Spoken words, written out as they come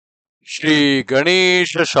Shri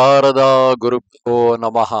Ganesha Sharada Gurubhyo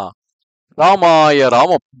Namaha Ramaya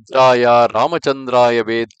Ramaputraya Ramachandraya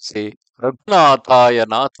Vedse Raghunathaya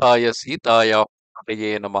Nathaya Sitaya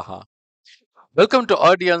Hare Namaha. Welcome to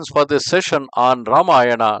audience for this session on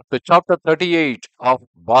Ramayana to chapter 38 of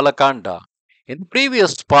Balakanda. In the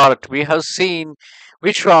previous part, we have seen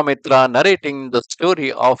Vishwamitra narrating the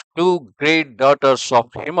story of two great daughters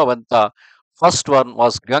of Himavanta. First one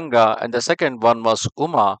was Ganga and the second one was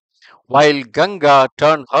Uma. While Ganga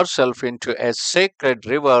turned herself into a sacred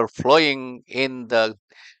river flowing in the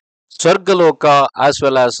Swargaloka as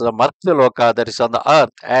well as the Martyaloka that is on the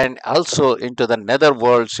earth and also into the nether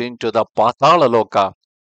worlds into the Patala Loka.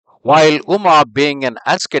 While Uma, being an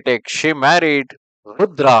ascetic, she married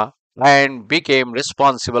Rudra and became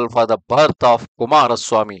responsible for the birth of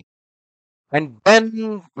Kumaraswamy. And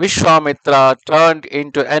then Vishwamitra turned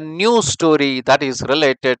into a new story that is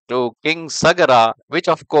related to King Sagara, which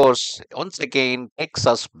of course once again takes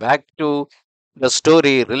us back to the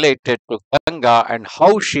story related to Ganga and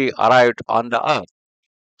how she arrived on the earth.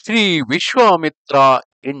 Sri Vishwamitra,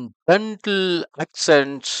 in gentle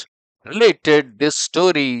accents, related this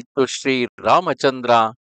story to Sri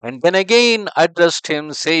Ramachandra and then again addressed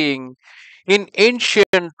him, saying, in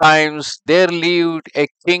ancient times there lived a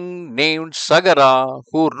king named Sagara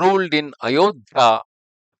who ruled in Ayodhya.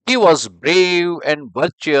 He was brave and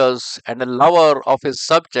virtuous and a lover of his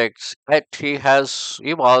subjects, yet he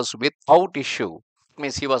was without issue.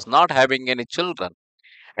 Means he was not having any children.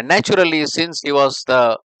 And naturally, since he was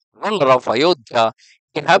the ruler of Ayodhya,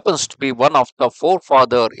 he happens to be one of the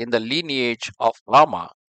forefather in the lineage of Rama,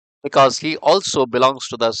 because he also belongs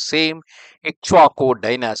to the same Ikshvaku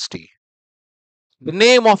dynasty. The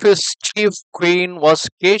name of his chief queen was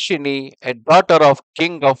Keshini, a daughter of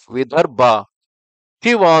king of Vidarbha.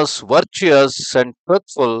 She was virtuous and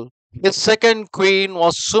truthful. His second queen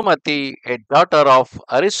was Sumati, a daughter of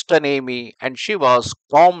Aristanemi, and she was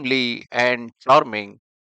comely and charming.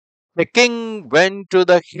 The king went to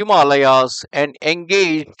the Himalayas and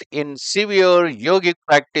engaged in severe yogic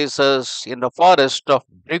practices in the forest of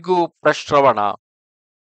Brigu Prashravana.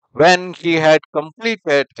 When he had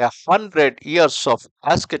completed 100 years of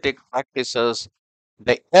ascetic practices,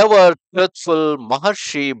 the ever truthful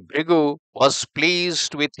Maharshi Brigu was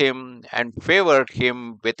pleased with him and favored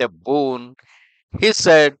him with a boon. He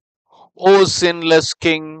said, O sinless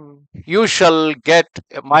king, you shall get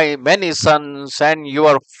my many sons, and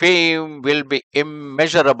your fame will be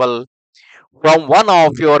immeasurable. From one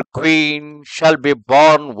of your queen shall be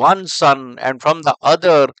born one son, and from the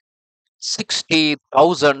other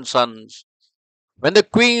 60,000 sons. When the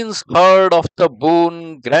queens heard of the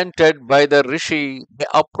boon granted by the rishi, they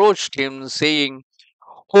approached him, saying,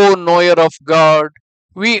 O knower of God,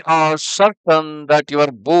 we are certain that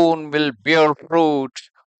your boon will bear fruit.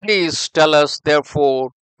 Please tell us,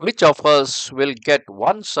 therefore, which of us will get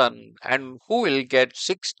one son and who will get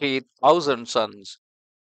 60,000 sons.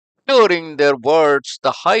 During their words,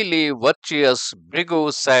 the highly virtuous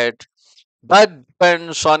Brigu said, that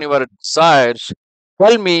depends on your desires.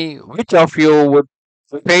 Tell me which of you would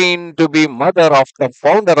feign to be mother of the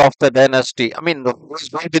founder of the dynasty. I mean, who is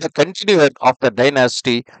going to be the continuer of the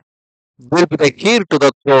dynasty, will be the heir to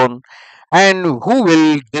the throne, and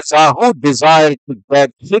who desire to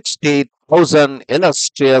get 60,000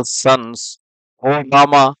 illustrious sons. O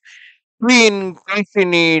Rama, Queen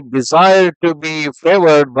Kaishini desired to be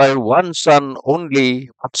favored by one son only,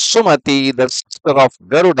 but Sumati, the sister of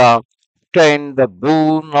Garuda, obtained the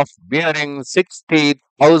boon of bearing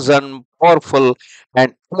 60,000 powerful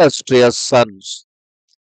and illustrious sons.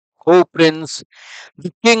 O Prince,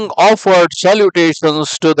 the king offered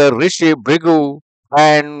salutations to the Rishi Bhrigu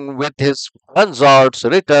and with his consorts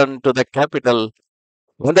returned to the capital.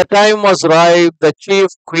 When the time was ripe, the chief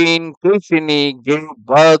queen Kushini gave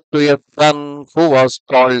birth to a son who was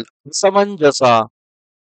called Asamanja.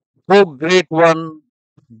 O great one,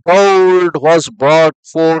 gold was brought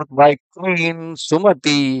forth by Queen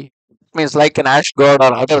Sumati. Means like an ash god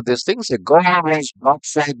or other these things. A gold was brought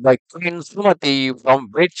forth by Queen Sumati, from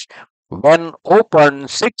which, when opened,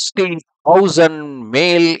 60,000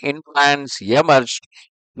 male implants emerged.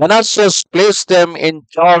 The nurses placed them in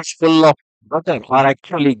jars full of butter, or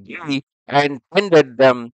actually ghee, and tended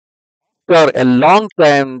them. After a long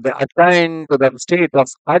time, they attained to the state of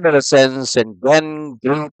adolescence and then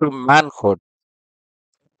grew to manhood.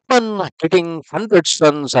 One getting 100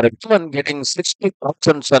 sons or one getting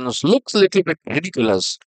 60,000 sons looks a little bit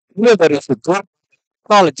ridiculous. However, if you go to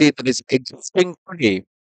technology that is existing today,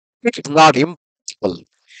 it is not impossible.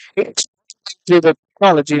 It's to the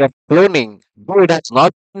technology of cloning, though it has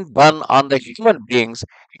not been done on the human beings,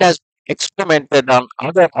 it has experimented on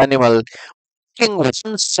other animals, taking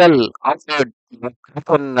one cell of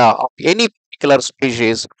any particular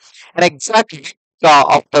species, and exactly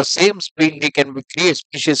of the same species can be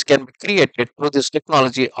created through this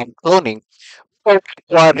technology of cloning without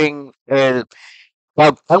requiring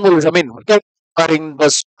without requiring the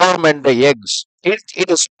sperm and the eggs. It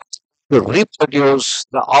is to reproduce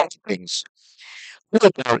the offsprings.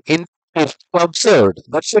 Furthermore, in it's absurd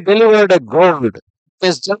that she delivered a gold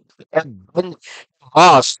is just a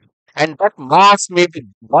mass, and that mass may be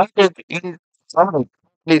divided in some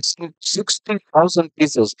 60,000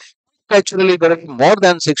 pieces. Actually, there are more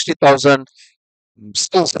than 60,000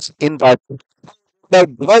 pieces in that. They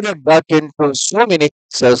have divided that into so many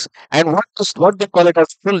pieces, and what they call it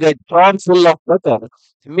as full, a jar full of butter,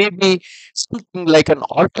 maybe something like an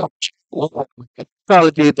autopsy of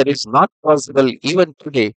technology that is not possible even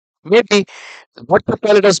today. Maybe what you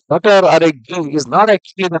call it as butter or a ghee is not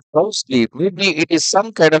actually the cow's ghee. Maybe it is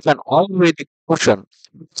some kind of an Ayurvedic potion.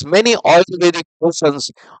 Because many Ayurvedic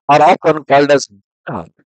potions are often called as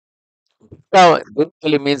butter. Now,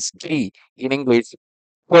 literally means ghee in English.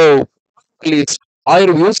 So, please,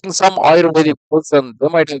 using some Ayurvedic potion, they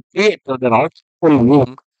might have created an artificial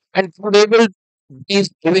womb, and they will be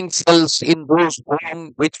living cells in those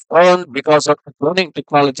womb which formed because of the cloning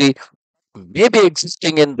technology maybe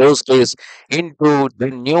existing in those days into the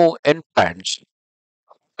new infants.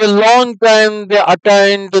 A long time they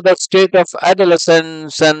attained to the state of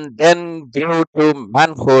adolescence and then grew to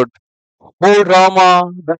manhood. O Rama,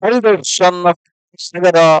 the eldest son of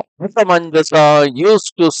Sagara, Asamanja,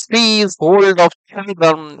 used to seize hold of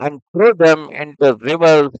children and throw them into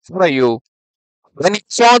river Sarayu. When he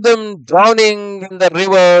saw them drowning in the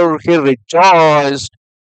river, he rejoiced.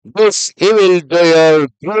 This evildoer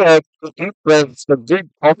grew up to influence the good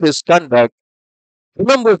of his conduct.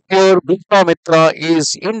 Remember here, Mitra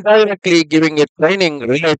is indirectly giving a training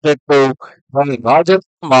related to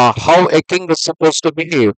Rajatma, how a king is supposed to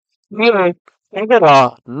behave. Here,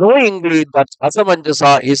 Sagara, knowingly that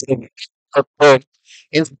Asamanja is a threat,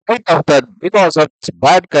 in spite of that, because of its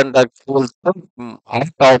bad conduct, will throw him out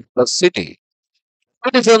of the city.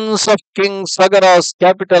 Citizens of King Sagara's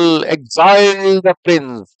capital exile the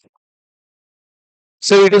prince.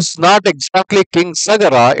 So it is not exactly King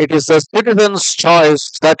Sagara, it is the citizen's choice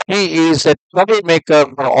that he is a troublemaker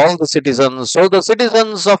for all the citizens. So the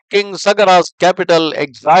citizens of King Sagara's capital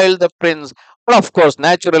exiled the prince, but of course,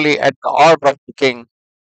 naturally, at the order of the king,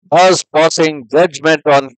 thus passing judgment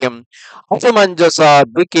on him.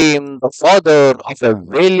 Asamanjasa became the father of a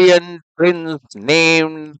valiant prince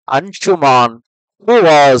named Anshuman, who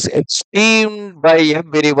was esteemed by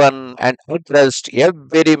everyone and addressed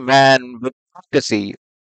every man with courtesy.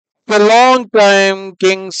 For a long time,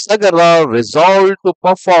 King Sagara resolved to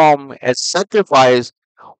perform a sacrifice.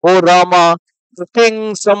 O Rama, the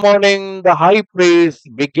king summoning the high priest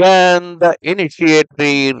began the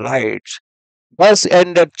initiatory rites. Thus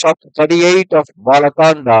ended chapter 38 of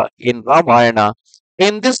Balakanda in Ramayana.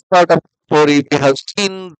 In this part of the story, we have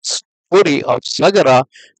seen the story of Sagara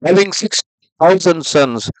having 60,000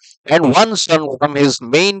 sons and one son from his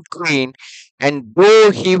main queen. And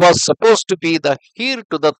though he was supposed to be the heir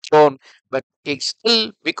to the throne, but he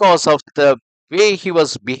still, because of the way he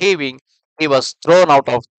was behaving, he was thrown out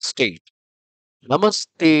of state.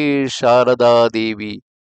 Namaste Sharada Devi,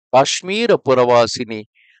 Kashmir Puravasini.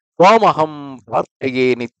 त्वामहं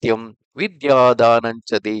प्रार्थये नित्यं विद्यादानं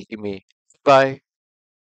च देहि मे. Bye.